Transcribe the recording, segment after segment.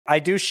I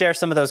do share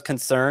some of those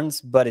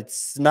concerns, but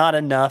it's not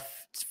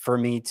enough for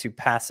me to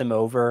pass him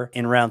over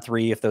in round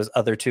 3 if those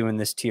other 2 in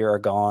this tier are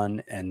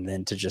gone, and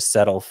then to just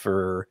settle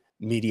for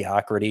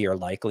mediocrity or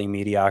likely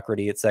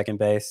mediocrity at second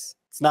base.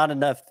 It's not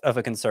enough of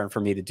a concern for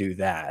me to do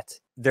that.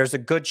 There's a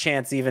good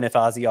chance, even if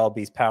Ozzie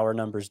Albies' power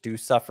numbers do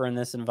suffer in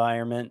this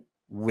environment,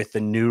 with the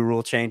new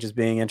rule changes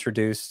being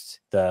introduced,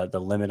 the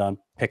limit on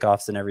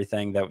pickoffs and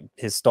everything, that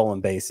his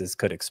stolen bases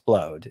could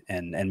explode,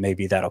 and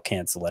maybe that'll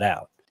cancel it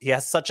out. He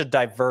has such a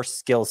diverse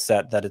skill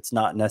set that it's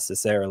not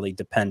necessarily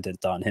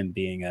dependent on him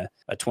being a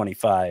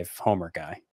 25 homer guy.